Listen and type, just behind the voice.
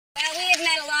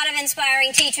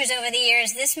inspiring teachers over the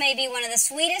years, this may be one of the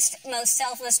sweetest, most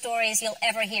selfless stories you'll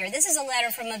ever hear. This is a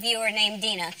letter from a viewer named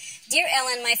Dina. Dear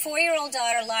Ellen, my 4-year-old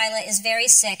daughter Lila is very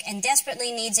sick and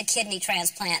desperately needs a kidney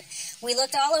transplant. We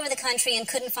looked all over the country and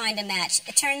couldn't find a match.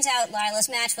 It turns out Lila's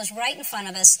match was right in front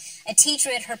of us, a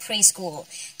teacher at her preschool.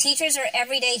 Teachers are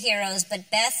everyday heroes, but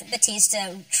Beth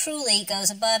Batista truly goes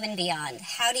above and beyond.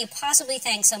 How do you possibly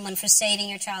thank someone for saving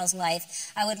your child's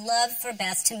life? I would love for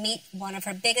Beth to meet one of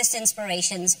her biggest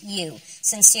inspirations, you.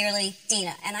 Sincerely,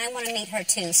 Dina. And I want to meet her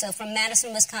too. So from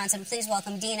Madison, Wisconsin, please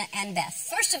welcome Dina and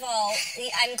Beth. First of all,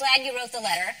 I'm glad you wrote the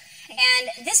letter.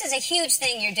 And this is a huge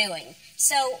thing you're doing.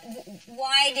 So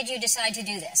why did you decide to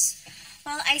do this?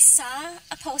 Well, I saw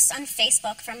a post on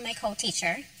Facebook from my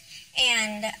co-teacher,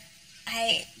 and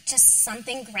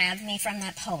something grabbed me from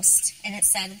that post, and it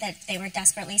said that they were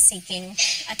desperately seeking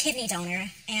a kidney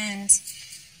donor, and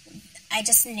I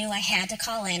just knew I had to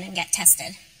call in and get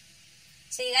tested.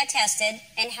 So you got tested,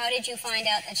 and how did you find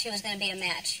out that she was going to be a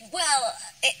match? Well,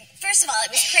 first of all,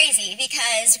 it was crazy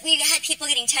because we had people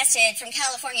getting tested from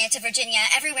California to Virginia,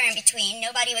 everywhere in between.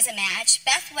 Nobody was a match.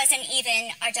 Beth wasn't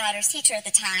even our daughter's teacher at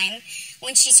the time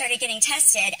when she started getting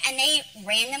tested, and they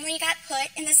randomly got put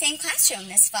in the same classroom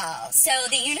this fall. So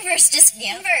the universe just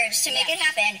converged to make it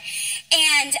happen.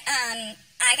 And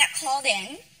I got called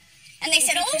in. And they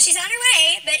said, oh, she's on her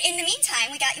way, but in the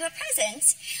meantime, we got you a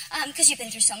present because you've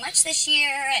been through so much this year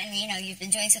and, you know, you've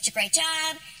been doing such a great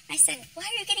job. And I said, why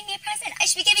are you getting me a present? I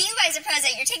should be giving you guys a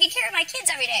present. You're taking care of my kids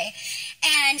every day.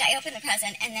 And I opened the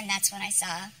present, and then that's when I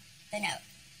saw the note.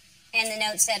 And the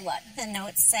note said what? The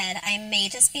note said, I may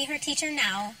just be her teacher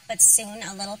now, but soon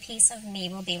a little piece of me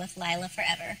will be with Lila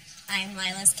forever. I'm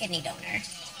Lila's kidney donor.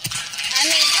 I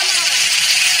mean, come on.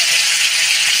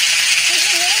 Did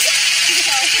you lose it? We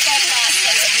both lost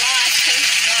it.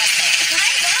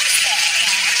 I lost it.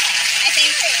 Yeah. I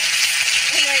think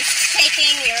we were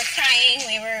shaking, we were crying,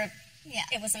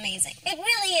 it was amazing. It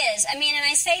really is. I mean, and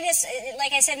I say this,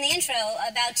 like I said in the intro,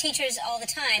 about teachers all the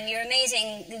time. You're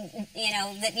amazing, you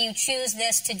know, that you choose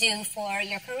this to do for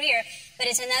your career, but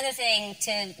it's another thing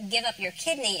to give up your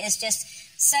kidney is just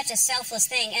such a selfless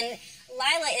thing. And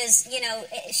Lila is, you know,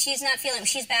 she's not feeling,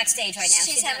 she's backstage right now.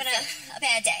 She's having a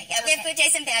bad day. Yeah, we have good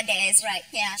days and bad days. Right.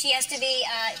 Yeah. She has to be,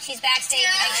 she's backstage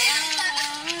right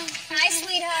now. Hi,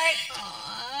 sweetheart.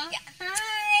 Aww. Yeah.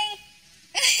 Hi.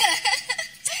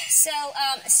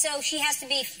 So she has to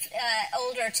be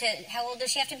older to, how old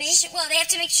does she have to be? Well, they have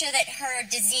to make sure that her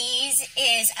disease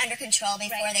is under control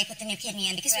before they put the new kidney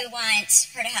in because we want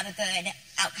her to have a good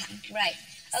outcome. Right.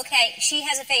 Okay, she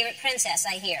has a favorite princess,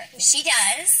 I hear. She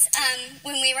does.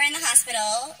 When we were in the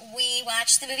hospital, we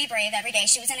watched the movie Brave every day.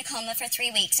 She was in a coma for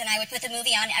 3 weeks, and I would put the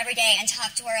movie on every day and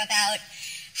talk to her about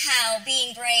how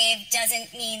being brave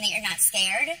doesn't mean that you're not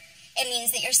scared. It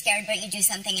means that you're scared, but you do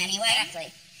something anyway.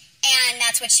 Exactly. And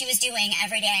that's what she was doing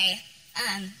every day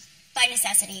by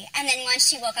necessity. And then once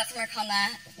she woke up from her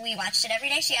coma, we watched it every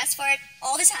day. She asked for it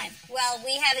all the time. Well,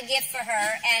 we have a gift for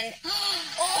her, and... oh,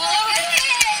 my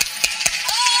goodness!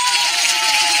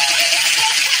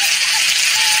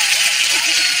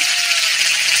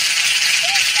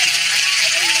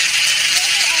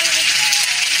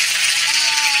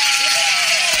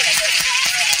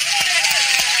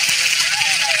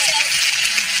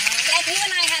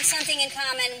 Something in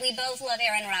common. We both love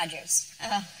Aaron Rodgers.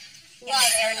 Oh.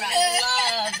 Love Aaron Rodgers.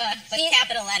 Love, with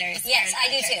capital letters. Yes, I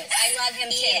do too. I love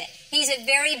him too. He's a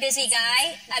very busy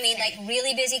guy. I mean, like,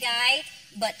 really busy guy.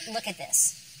 But look at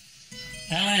this.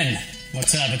 Ellen,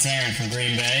 what's up? It's Aaron from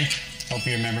Green Bay. Hope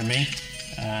you remember me.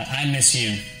 I miss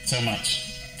you so much.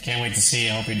 Can't wait to see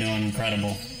you. I hope you're doing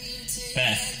incredible.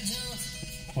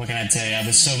 Beth, what can I tell you? I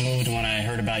was so moved when I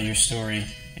heard about your story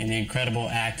and the incredible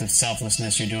act of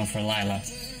selflessness you're doing for Lila.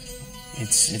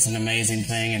 It's an amazing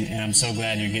thing, and I'm so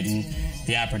glad you're getting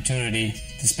the opportunity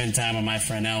to spend time with my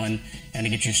friend Ellen and to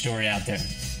get your story out there.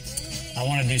 I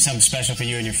want to do something special for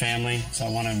you and your family, so I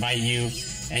want to invite you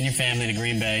and your family to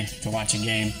Green Bay to watch a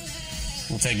game.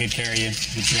 We'll take good care of you,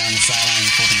 get you on the sidelines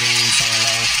before the game, say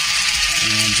hello,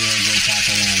 and enjoy a great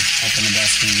taco win. Hoping the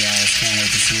best for you guys. Can't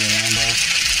wait to see you at Lambeau.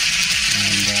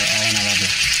 And Ellen, I love you.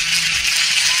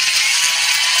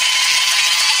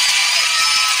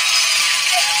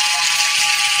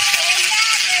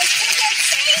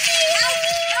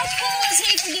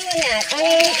 That. I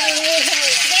mean,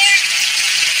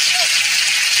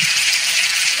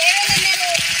 they're in the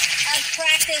middle of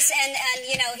practice, and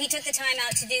you know, he took the time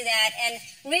out to do that. And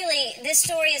really, this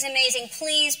story is amazing.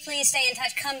 Please stay in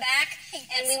touch. Come back,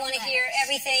 and we want to hear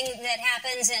everything that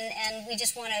happens, and we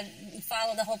just want to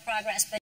follow the whole progress. But